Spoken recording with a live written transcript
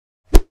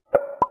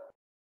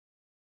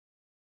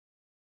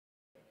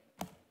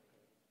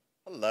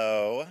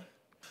Hello.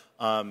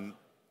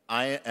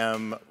 I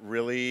am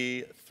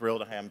really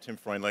thrilled. Hi, I'm Tim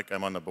Freundlich.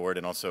 I'm on the board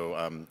and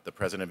also the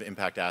president of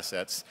Impact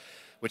Assets,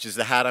 which is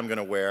the hat I'm going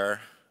to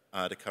wear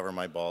to cover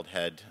my bald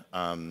head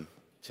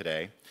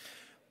today.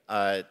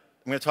 I'm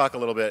going to talk a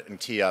little bit and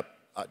tee up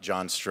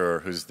John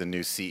Streur, who's the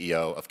new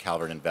CEO of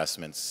Calvert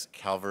Investments.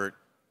 Calvert,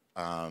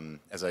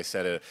 as I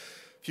said a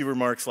few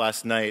remarks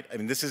last night, I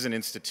mean, this is an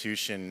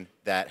institution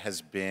that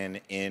has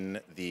been in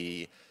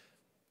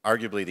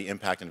arguably the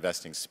impact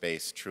investing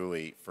space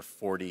truly for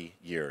 40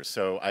 years.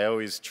 So I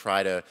always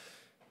try to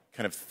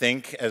kind of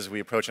think as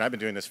we approach, and I've been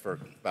doing this for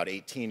about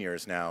 18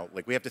 years now,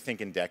 like we have to think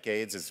in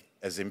decades.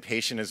 As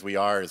impatient as we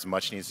are, as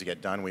much needs to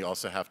get done, we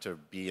also have to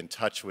be in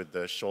touch with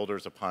the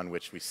shoulders upon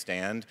which we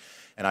stand.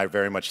 And I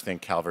very much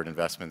think Calvert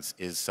Investments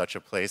is such a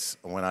place.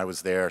 When I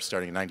was there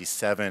starting in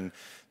 '97,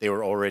 they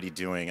were already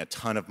doing a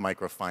ton of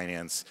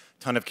microfinance,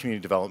 ton of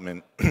community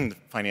development,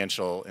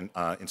 financial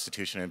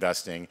institution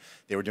investing.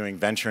 They were doing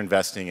venture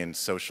investing in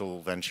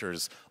social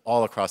ventures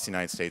all across the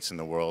United States and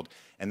the world.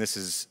 And this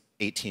is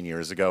 18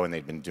 years ago, and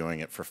they've been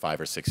doing it for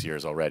 5 or 6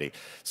 years already.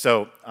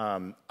 So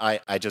I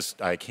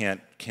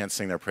can't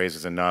sing their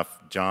praises enough.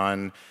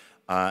 John,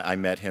 I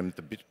met him at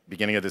the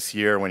beginning of this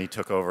year when he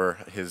took over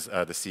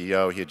the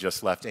CEO. He had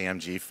just left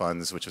AMG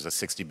Funds, which is a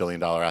 $60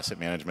 billion asset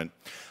management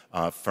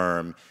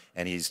firm,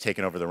 and he's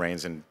taken over the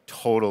reins and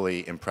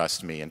totally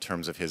impressed me in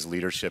terms of his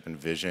leadership and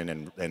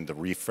vision and the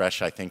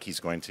refresh I think he's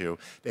going to.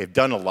 They've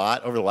done a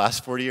lot over the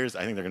last 40 years.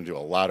 I think they're going to do a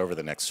lot over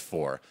the next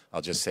 4.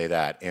 I'll just say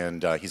that.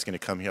 And he's going to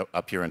come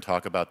up here and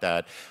talk about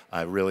that.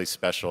 Really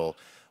special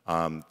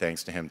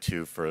thanks to him,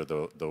 too, for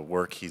the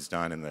work he's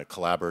done and the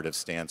collaborative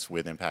stance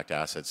with Impact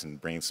Assets and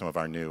bringing some of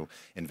our new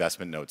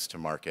investment notes to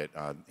market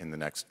in the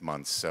next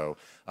months. So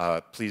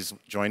please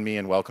join me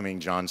in welcoming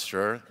John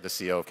Streur, the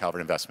CEO of Calvert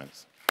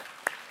Investments.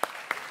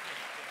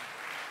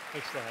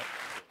 Thanks a lot.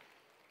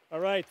 All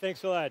right,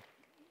 thanks a lot.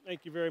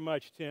 Thank you very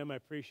much, Tim. I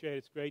appreciate it.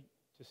 It's great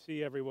to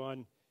see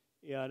everyone.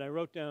 Yeah, and I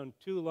wrote down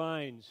 2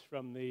 lines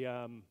from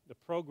the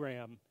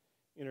program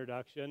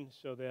introduction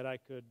so that I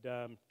could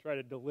try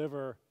to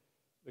deliver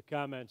the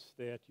comments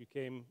that you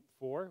came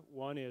for.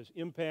 One is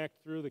impact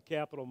through the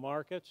capital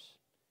markets,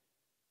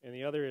 and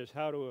the other is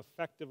how to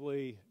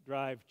effectively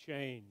drive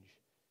change.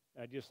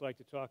 I'd just like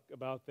to talk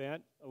about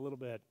that a little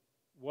bit.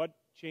 What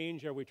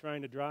change are we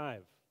trying to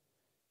drive?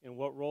 And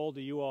what role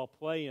do you all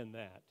play in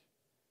that?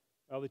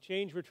 Well, the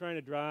change we're trying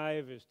to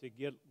drive is to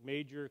get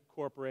major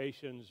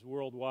corporations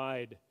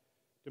worldwide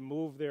to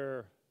move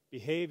their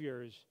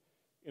behaviors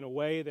in a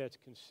way that's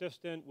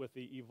consistent with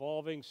the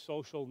evolving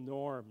social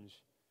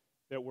norms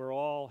that we're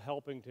all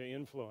helping to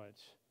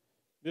influence.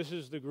 This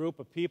is the group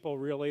of people,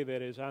 really,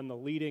 that is on the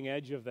leading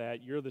edge of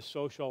that. You're the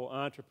social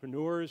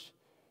entrepreneurs,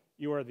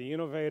 you are the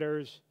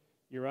innovators,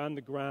 you're on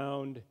the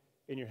ground,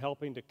 and you're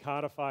helping to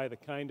codify the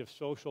kind of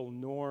social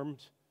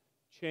norms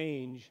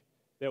change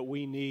that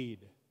we need,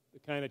 the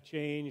kind of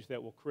change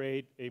that will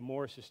create a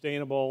more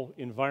sustainable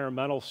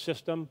environmental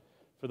system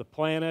for the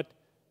planet,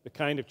 the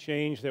kind of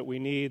change that we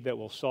need that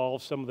will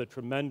solve some of the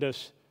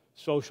tremendous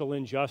social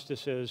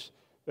injustices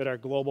that our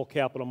global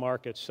capital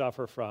markets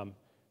suffer from.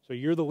 So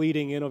you're the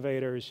leading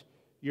innovators,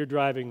 you're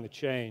driving the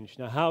change.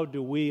 Now, how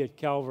do we at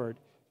Calvert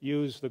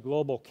use the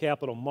global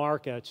capital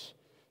markets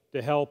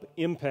to help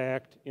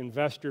impact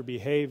investor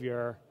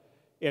behavior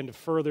and to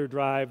further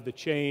drive the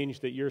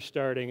change that you're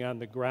starting on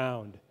the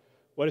ground?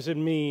 What does it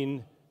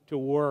mean to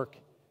work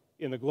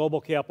in the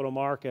global capital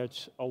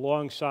markets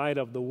alongside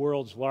of the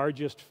world's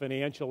largest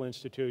financial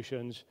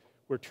institutions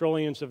where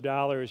trillions of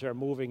dollars are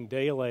moving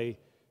daily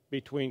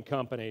between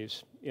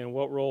companies? And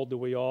what role do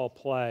we all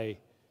play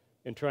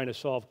in trying to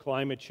solve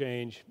climate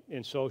change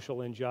and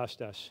social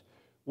injustice?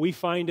 We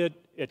find it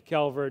at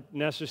Calvert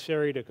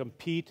necessary to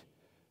compete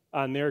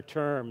on their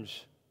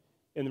terms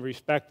in the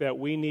respect that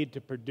we need to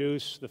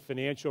produce the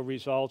financial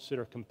results that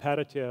are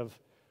competitive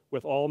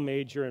with all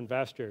major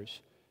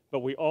investors. But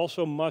we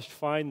also must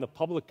find the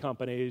public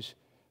companies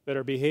that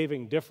are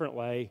behaving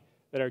differently,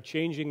 that are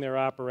changing their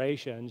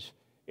operations,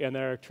 and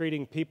that are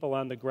treating people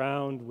on the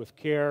ground with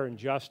care and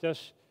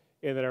justice,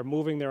 and that are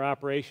moving their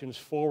operations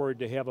forward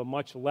to have a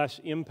much less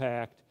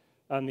impact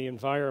on the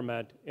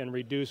environment and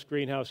reduce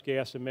greenhouse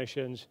gas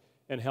emissions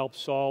and help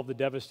solve the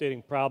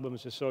devastating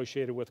problems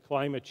associated with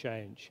climate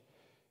change.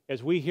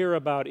 As we hear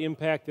about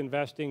impact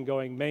investing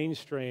going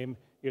mainstream,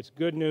 it's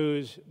good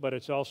news, but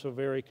it's also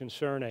very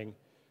concerning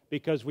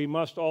because we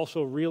must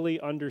also really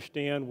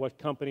understand what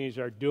companies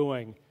are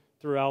doing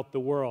throughout the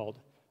world.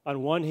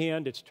 On one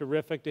hand, it's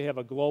terrific to have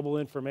a global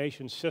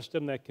information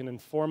system that can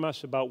inform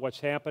us about what's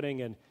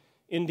happening in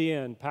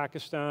India and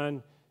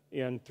Pakistan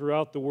and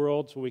throughout the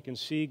world so we can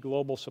see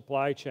global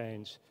supply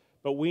chains.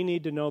 But we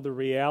need to know the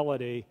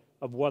reality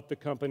of what the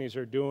companies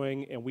are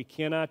doing, and we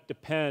cannot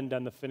depend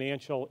on the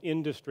financial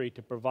industry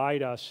to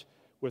provide us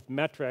with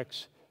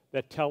metrics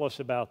that tell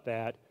us about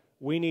that.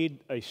 We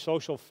need a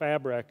social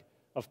fabric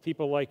of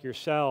people like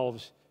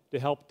yourselves to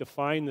help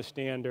define the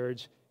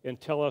standards and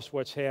tell us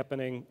what's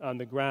happening on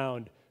the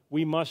ground.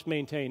 We must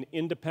maintain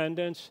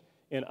independence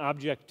and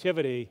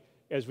objectivity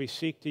as we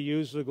seek to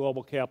use the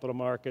global capital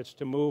markets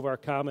to move our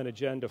common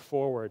agenda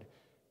forward.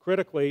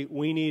 Critically,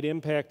 we need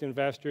impact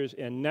investors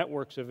and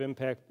networks of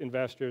impact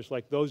investors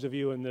like those of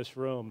you in this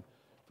room.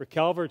 For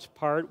Calvert's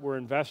part, we're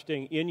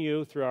investing in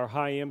you through our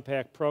high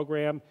impact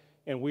program,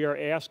 and we are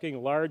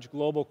asking large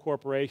global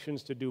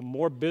corporations to do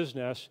more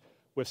business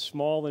with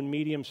small and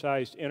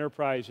medium-sized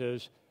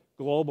enterprises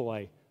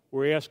globally.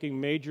 We're asking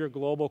major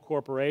global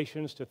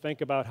corporations to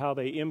think about how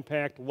they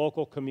impact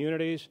local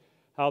communities,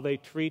 how they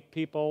treat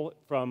people,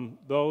 from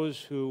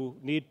those who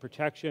need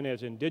protection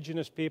as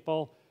indigenous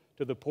people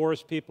to the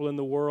poorest people in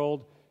the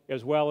world,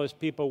 as well as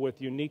people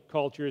with unique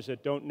cultures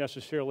that don't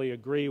necessarily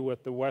agree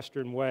with the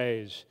Western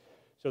ways.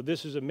 So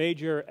this is a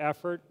major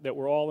effort that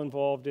we're all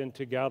involved in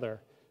together.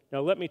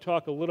 Now let me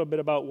talk a little bit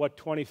about what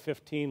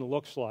 2015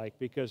 looks like,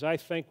 because I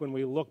think when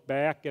we look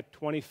back at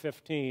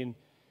 2015,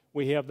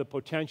 we have the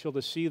potential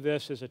to see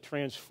this as a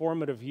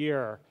transformative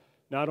year,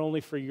 not only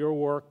for your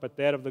work, but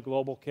that of the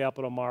global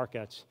capital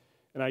markets.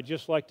 And I'd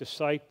just like to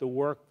cite the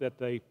work that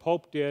the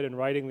Pope did in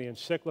writing the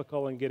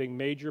encyclical and getting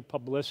major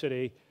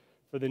publicity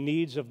for the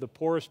needs of the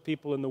poorest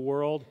people in the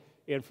world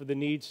and for the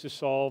needs to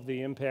solve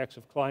the impacts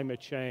of climate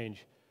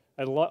change.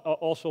 I'd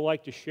also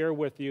like to share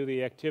with you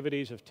the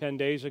activities of 10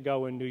 days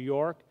ago in New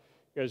York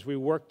as we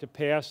work to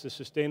pass the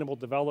Sustainable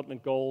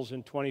Development Goals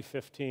in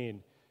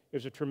 2015. It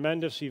was a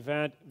tremendous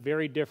event,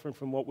 very different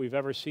from what we've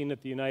ever seen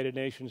at the United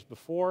Nations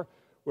before,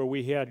 where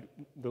we had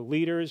the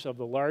leaders of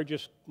the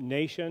largest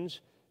nations,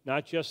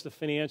 not just the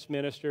finance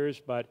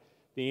ministers, but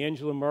the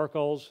Angela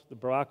Merkels, the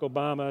Barack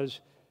Obamas,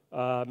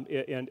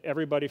 and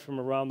everybody from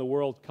around the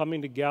world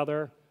coming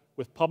together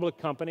with public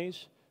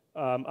companies.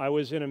 I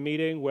was in a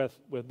meeting with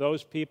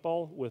those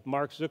people, with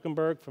Mark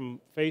Zuckerberg from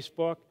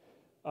Facebook,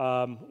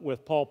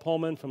 with Paul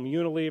Pullman from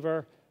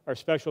Unilever. Our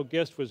special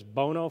guest was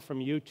Bono from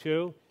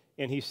U2,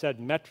 and he said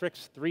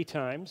metrics 3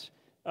 times.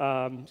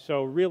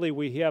 So really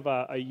we have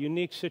a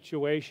unique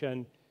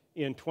situation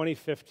in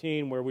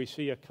 2015 where we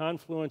see a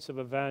confluence of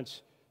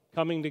events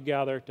coming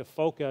together to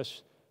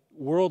focus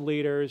world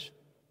leaders,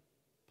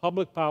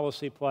 public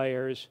policy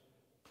players,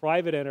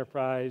 private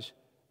enterprise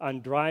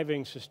on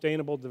driving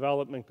sustainable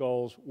development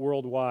goals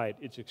worldwide.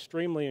 It's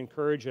extremely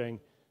encouraging,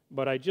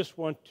 but I just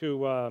want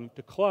to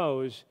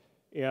close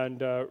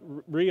and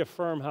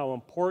reaffirm how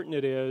important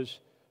it is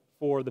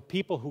for the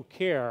people who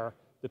care,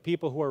 the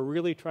people who are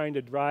really trying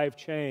to drive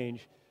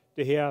change,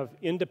 to have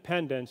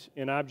independence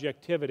and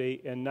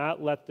objectivity and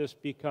not let this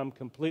become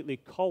completely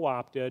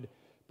co-opted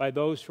by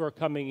those who are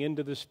coming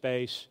into the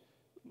space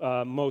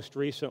most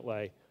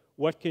recently.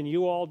 What can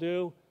you all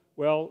do?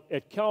 Well,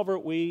 at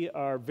Calvert, we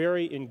are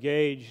very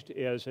engaged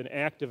as an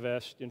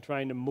activist in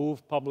trying to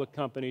move public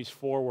companies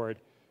forward.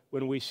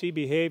 When we see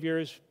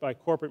behaviors by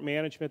corporate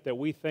management that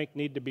we think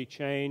need to be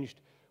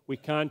changed, we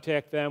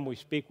contact them, we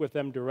speak with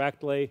them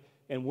directly,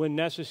 and when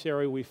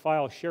necessary, we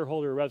file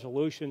shareholder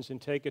resolutions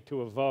and take it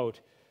to a vote.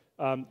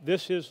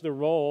 This is the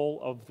role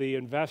of the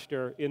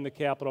investor in the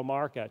capital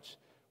markets.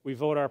 We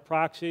vote our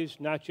proxies,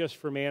 not just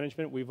for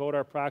management, we vote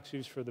our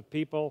proxies for the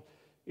people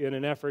in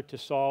an effort to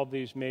solve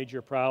these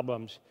major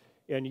problems.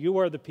 And you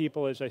are the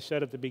people, as I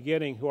said at the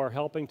beginning, who are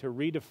helping to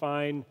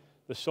redefine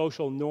the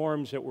social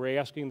norms that we're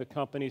asking the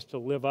companies to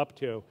live up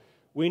to.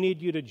 We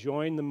need you to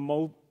join the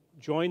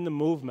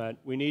movement.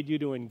 We need you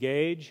to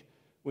engage.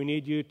 We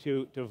need you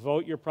to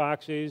vote your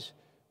proxies.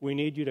 We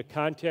need you to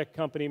contact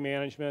company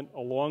management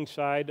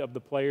alongside of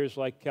the players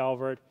like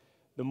Calvert.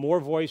 The more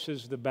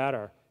voices, the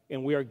better.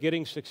 And we are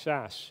getting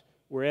success.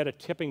 We're at a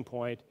tipping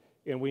point,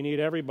 and we need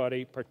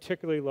everybody,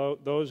 particularly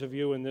those of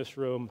you in this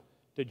room,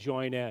 to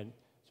join in.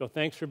 So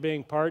thanks for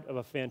being part of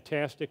a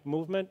fantastic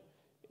movement.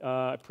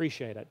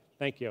 Appreciate it.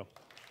 Thank you.